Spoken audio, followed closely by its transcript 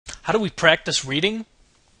How do we practice reading?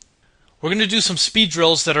 We're going to do some speed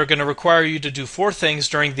drills that are going to require you to do 4 things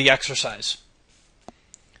during the exercise.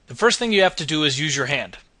 The first thing you have to do is use your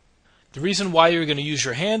hand. The reason why you're going to use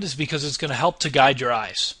your hand is because it's going to help to guide your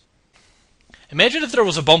eyes. Imagine if there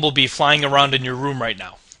was a bumblebee flying around in your room right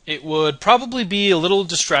now. It would probably be a little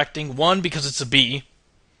distracting, 1, because it's a bee,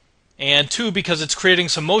 and 2, because it's creating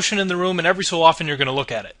some motion in the room, and every so often you're going to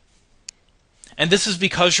look at it. And this is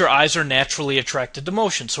because your eyes are naturally attracted to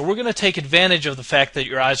motion. So we're going to take advantage of the fact that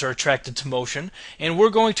your eyes are attracted to motion, and we're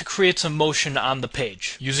going to create some motion on the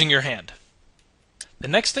page using your hand. The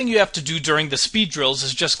next thing you have to do during the speed drills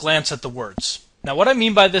is just glance at the words. Now what I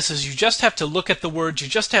mean by this is you just have to look at the words, you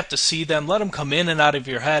just have to see them, let them come in and out of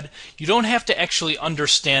your head. You don't have to actually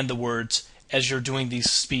understand the words as you're doing these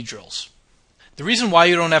speed drills. The reason why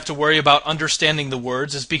you don't have to worry about understanding the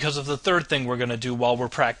words is because of the third thing we're going to do while we're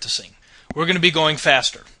practicing. We're going to be going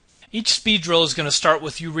faster. Each speed drill is going to start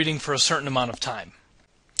with you reading for a certain amount of time.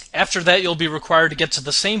 After that, you'll be required to get to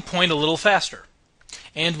the same point a little faster.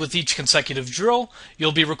 And with each consecutive drill,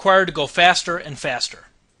 you'll be required to go faster and faster.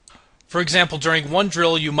 For example, during one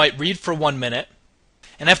drill, you might read for 1 minute,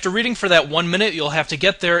 and after reading for that 1 minute, you'll have to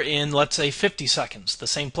get there in, let's say, 50 seconds, the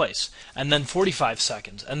same place, and then 45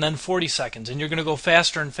 seconds, and then 40 seconds, and you're going to go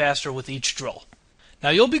faster and faster with each drill. Now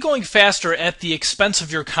you'll be going faster at the expense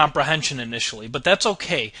of your comprehension initially, but that's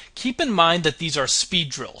okay. Keep in mind that these are speed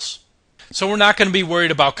drills. So we're not going to be worried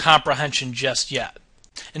about comprehension just yet.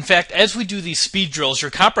 In fact, as we do these speed drills, your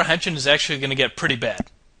comprehension is actually going to get pretty bad.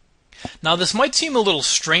 Now this might seem a little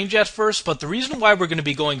strange at first, but the reason why we're going to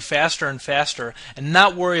be going faster and faster and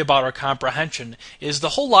not worry about our comprehension is the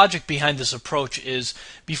whole logic behind this approach is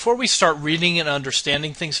before we start reading and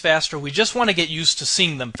understanding things faster, we just want to get used to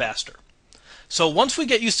seeing them faster. So once we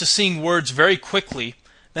get used to seeing words very quickly,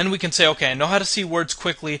 then we can say, okay, I know how to see words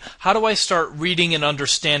quickly. How do I start reading and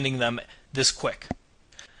understanding them this quick?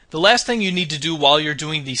 The last thing you need to do while you're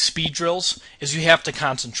doing these speed drills is you have to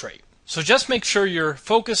concentrate. So just make sure you're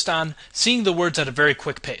focused on seeing the words at a very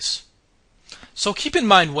quick pace. So keep in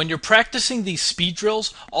mind, when you're practicing these speed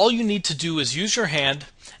drills, all you need to do is use your hand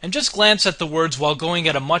and just glance at the words while going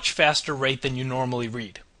at a much faster rate than you normally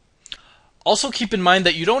read. Also keep in mind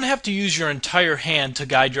that you don't have to use your entire hand to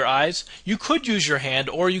guide your eyes. You could use your hand,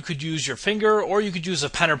 or you could use your finger, or you could use a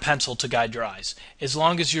pen or pencil to guide your eyes, as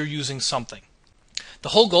long as you're using something. The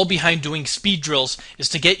whole goal behind doing speed drills is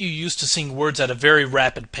to get you used to seeing words at a very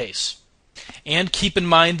rapid pace. And keep in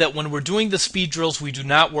mind that when we're doing the speed drills, we do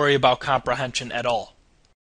not worry about comprehension at all.